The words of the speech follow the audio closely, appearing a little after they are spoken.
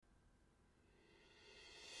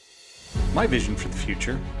My vision for the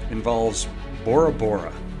future involves Bora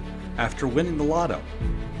Bora after winning the lotto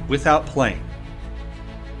without playing.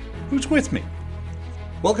 Who's with me?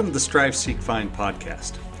 Welcome to the Strive, Seek, Find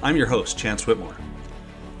podcast. I'm your host, Chance Whitmore.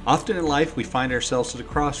 Often in life, we find ourselves at a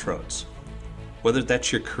crossroads. Whether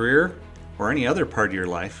that's your career or any other part of your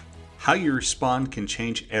life, how you respond can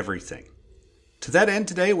change everything. To that end,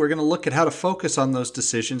 today we're going to look at how to focus on those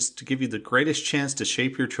decisions to give you the greatest chance to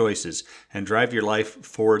shape your choices and drive your life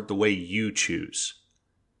forward the way you choose.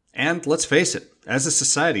 And let's face it, as a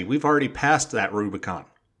society, we've already passed that Rubicon.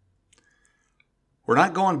 We're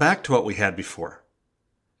not going back to what we had before.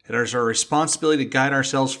 It is our responsibility to guide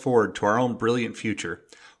ourselves forward to our own brilliant future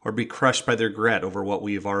or be crushed by the regret over what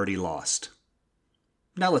we have already lost.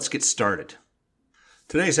 Now let's get started.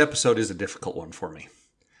 Today's episode is a difficult one for me.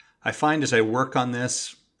 I find as I work on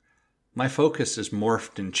this, my focus has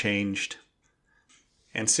morphed and changed.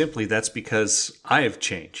 And simply that's because I have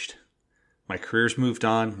changed. My career's moved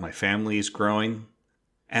on, my family is growing,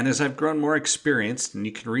 and as I've grown more experienced, and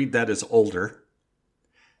you can read that as older,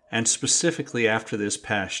 and specifically after this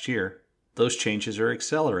past year, those changes are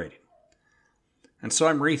accelerating. And so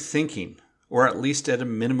I'm rethinking, or at least at a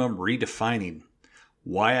minimum redefining,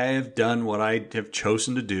 why I have done what I have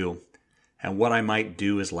chosen to do and what I might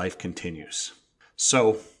do as life continues.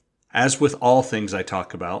 So, as with all things I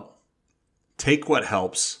talk about, take what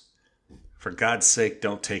helps. For God's sake,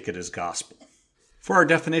 don't take it as gospel. For our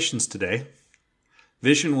definitions today,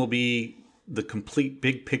 vision will be the complete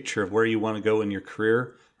big picture of where you want to go in your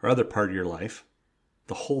career or other part of your life,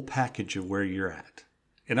 the whole package of where you're at.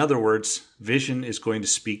 In other words, vision is going to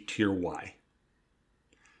speak to your why.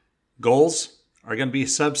 Goals are going to be a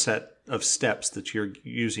subset of steps that you're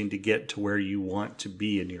using to get to where you want to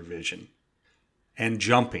be in your vision. And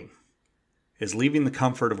jumping is leaving the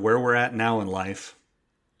comfort of where we're at now in life,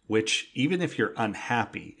 which, even if you're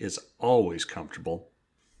unhappy, is always comfortable.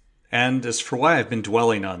 And as for why I've been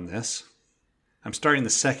dwelling on this, I'm starting the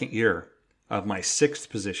second year of my sixth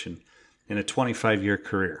position in a 25-year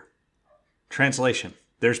career. Translation,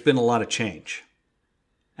 there's been a lot of change.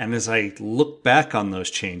 And as I look back on those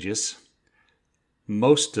changes,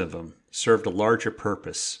 most of them served a larger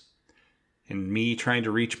purpose in me trying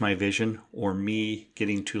to reach my vision or me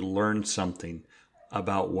getting to learn something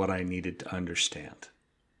about what I needed to understand.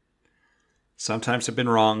 Sometimes I've been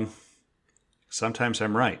wrong, sometimes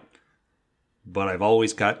I'm right, but I've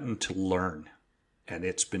always gotten to learn, and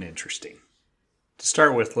it's been interesting. To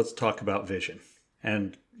start with, let's talk about vision.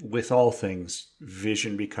 And with all things,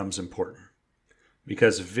 vision becomes important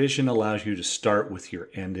because vision allows you to start with your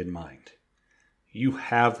end in mind. You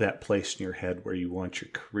have that place in your head where you want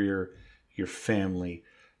your career, your family,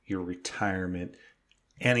 your retirement,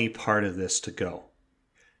 any part of this to go.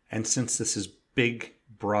 And since this is big,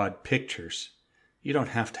 broad pictures, you don't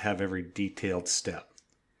have to have every detailed step.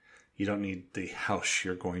 You don't need the house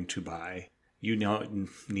you're going to buy. You don't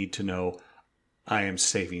need to know, I am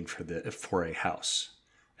saving for a house,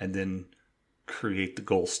 and then create the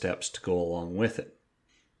goal steps to go along with it.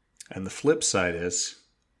 And the flip side is,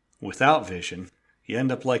 without vision, you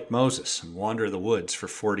end up like Moses and wander the woods for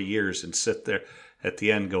 40 years and sit there at the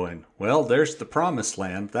end going, well, there's the promised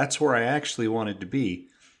land. That's where I actually wanted to be,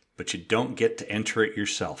 but you don't get to enter it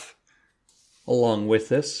yourself. Along with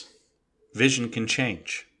this, vision can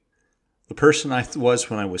change. The person I was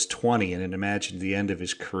when I was 20 and had imagined the end of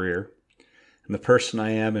his career and the person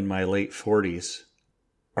I am in my late 40s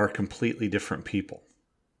are completely different people.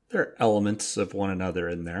 There are elements of one another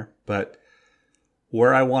in there, but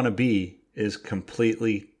where I want to be is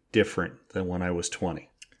completely different than when I was 20.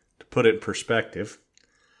 To put it in perspective,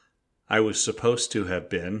 I was supposed to have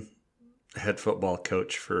been a head football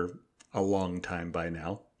coach for a long time by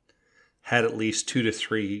now, had at least 2 to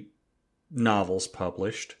 3 novels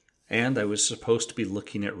published, and I was supposed to be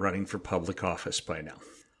looking at running for public office by now.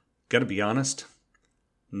 Gotta be honest,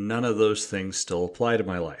 none of those things still apply to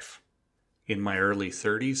my life. In my early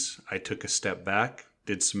 30s, I took a step back,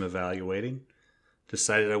 did some evaluating,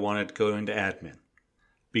 decided I wanted to go into admin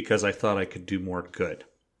because I thought I could do more good.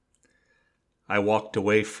 I walked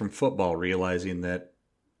away from football realizing that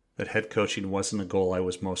head coaching wasn't a goal I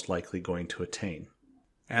was most likely going to attain.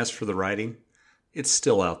 As for the writing, it's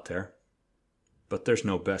still out there, but there's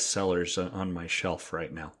no bestsellers on my shelf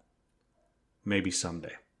right now. Maybe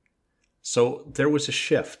someday. So there was a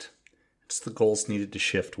shift. It's the goals needed to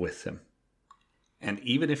shift with them. And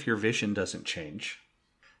even if your vision doesn't change,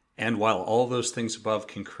 and while all those things above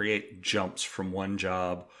can create jumps from one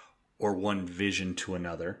job or one vision to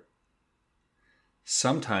another,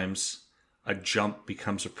 sometimes a jump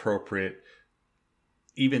becomes appropriate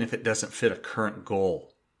even if it doesn't fit a current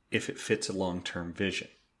goal, if it fits a long-term vision.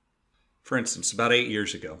 For instance, about 8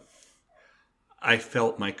 years ago, I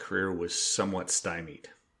felt my career was somewhat stymied.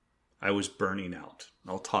 I was burning out.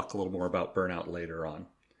 I'll talk a little more about burnout later on.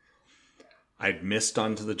 I'd missed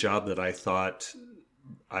onto the job that I thought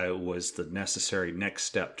I was the necessary next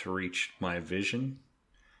step to reach my vision.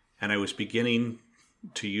 And I was beginning,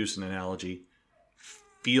 to use an analogy,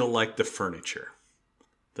 feel like the furniture.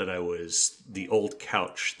 That I was the old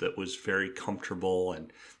couch that was very comfortable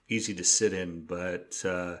and easy to sit in, but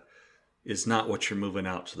is not what you're moving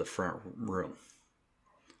out to the front room.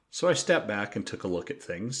 So I stepped back and took a look at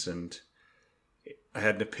things, and I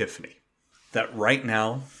had an epiphany that right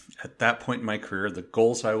now, at that point in my career, the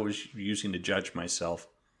goals I was using to judge myself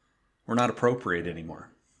were not appropriate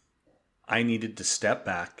anymore. I needed to step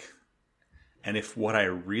back, and if what I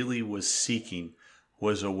really was seeking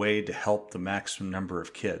was a way to help the maximum number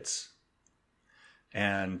of kids,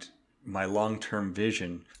 and my long-term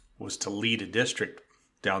vision was to lead a district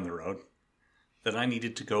down the road, then I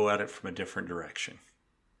needed to go at it from a different direction.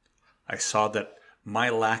 I saw that my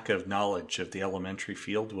lack of knowledge of the elementary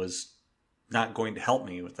field was not going to help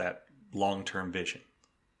me with that long-term vision.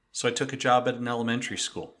 So I took a job at an elementary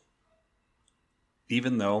school,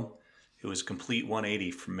 even though it was a complete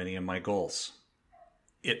 180 from many of my goals.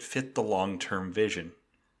 It fit the long-term vision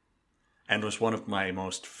and was one of my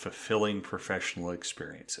most fulfilling professional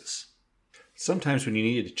experiences. Sometimes when you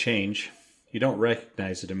need to change, you don't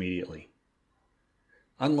recognize it immediately.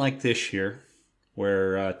 Unlike this year,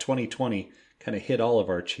 where 2020 kind of hit all of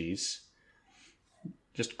our cheese,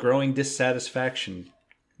 just growing dissatisfaction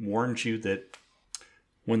warns you that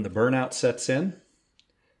when the burnout sets in,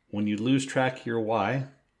 when you lose track of your why,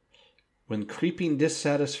 when creeping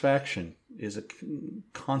dissatisfaction is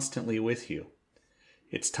constantly with you,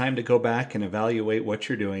 it's time to go back and evaluate what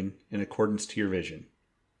you're doing in accordance to your vision.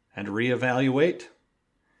 And reevaluate.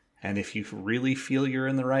 And if you really feel you're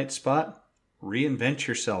in the right spot, reinvent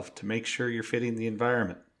yourself to make sure you're fitting the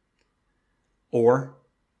environment. Or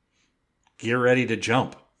get ready to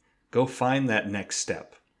jump. Go find that next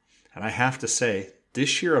step. And I have to say,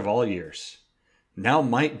 this year of all years, now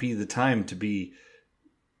might be the time to be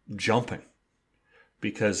jumping.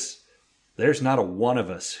 Because there's not a one of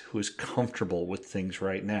us who is comfortable with things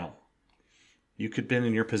right now. You could have been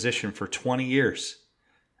in your position for 20 years,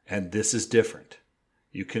 and this is different.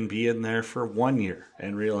 You can be in there for 1 year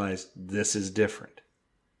and realize this is different.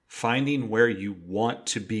 Finding where you want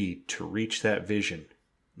to be to reach that vision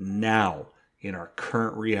now in our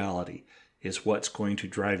current reality is what's going to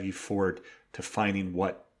drive you forward to finding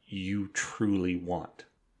what you truly want.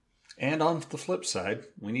 And on the flip side,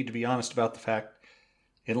 we need to be honest about the fact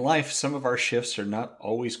in life, some of our shifts are not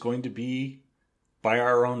always going to be by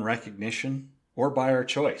our own recognition or by our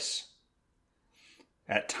choice.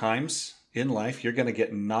 At times in life, you're going to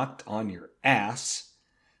get knocked on your ass,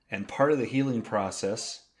 and part of the healing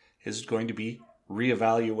process is going to be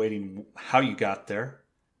reevaluating how you got there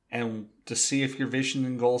and to see if your vision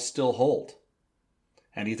and goals still hold,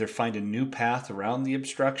 and either find a new path around the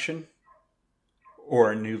obstruction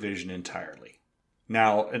or a new vision entirely.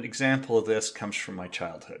 Now, an example of this comes from my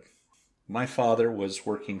childhood. My father was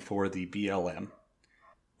working for the BLM,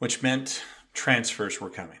 which meant transfers were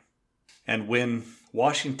coming. And when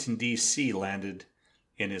Washington, D.C. landed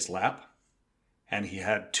in his lap, and he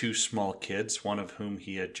had 2 small kids, one of whom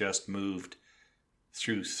he had just moved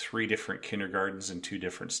through 3 different kindergartens in 2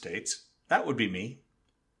 different states, that would be me.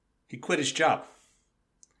 He quit his job,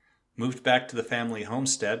 moved back to the family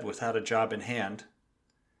homestead without a job in hand,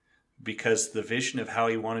 because the vision of how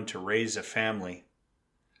he wanted to raise a family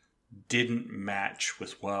didn't match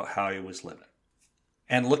with how he was living.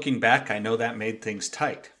 And looking back, I know that made things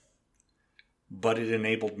tight, but it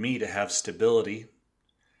enabled me to have stability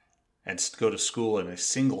and go to school in a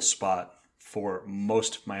single spot for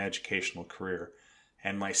most of my educational career,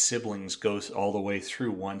 and my siblings go all the way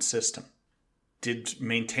through one system. Did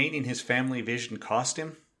maintaining his family vision cost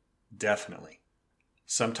him? Definitely.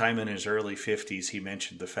 Sometime in his early 50s, he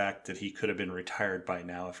mentioned the fact that he could have been retired by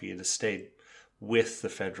now if he had stayed with the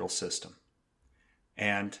federal system.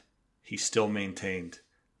 And he still maintained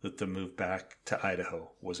that the move back to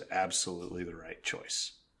Idaho was absolutely the right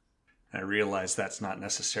choice. And I realize that's not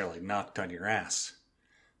necessarily knocked on your ass,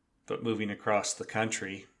 but moving across the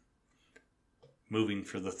country, moving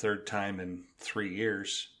for the 3rd time in 3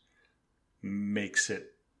 years, makes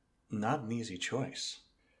it not an easy choice.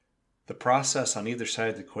 The process on either side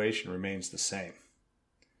of the equation remains the same.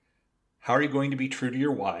 How are you going to be true to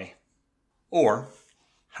your why? Or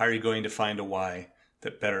how are you going to find a why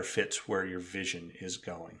that better fits where your vision is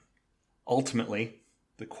going? Ultimately,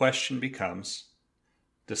 the question becomes,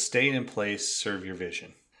 does staying in place serve your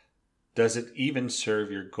vision? Does it even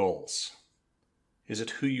serve your goals? Is it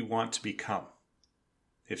who you want to become?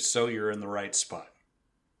 If so, you're in the right spot.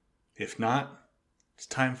 If not, it's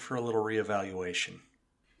time for a little reevaluation.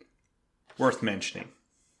 Worth mentioning,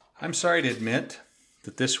 I'm sorry to admit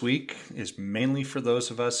that this week is mainly for those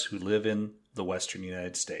of us who live in the Western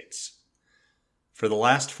United States. For the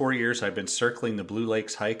last 4 years, I've been circling the Blue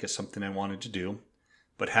Lakes hike as something I wanted to do,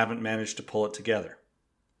 but haven't managed to pull it together.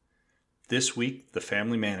 This week, the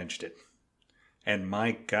family managed it. And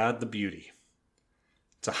my God, the beauty.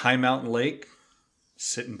 It's a high mountain lake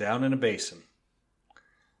sitting down in a basin.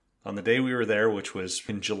 On the day we were there, which was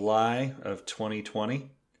in July of 2020,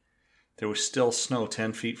 there was still snow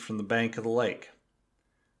 10 feet from the bank of the lake.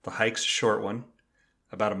 The hike's a short one,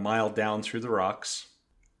 about a mile down through the rocks,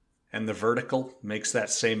 and the vertical makes that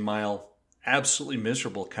same mile absolutely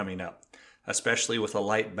miserable coming up, especially with a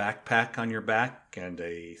light backpack on your back and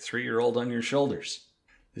a 3-year-old on your shoulders.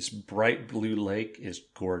 This bright blue lake is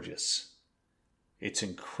gorgeous. It's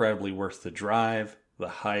incredibly worth the drive, the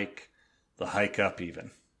hike up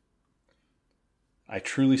even. I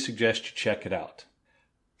truly suggest you check it out.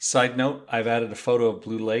 Side note, I've added a photo of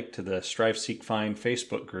Blue Lake to the Strive Seek Find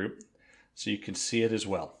Facebook group so you can see it as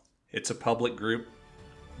well. It's a public group.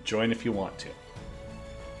 Join if you want to.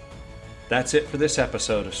 That's it for this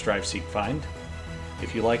episode of Strive Seek Find.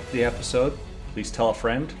 If you liked the episode, please tell a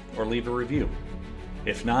friend or leave a review.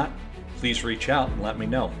 If not, please reach out and let me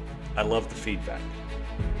know. I love the feedback.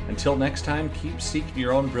 Until next time, keep seeking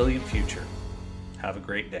your own brilliant future. Have a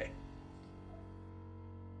great day.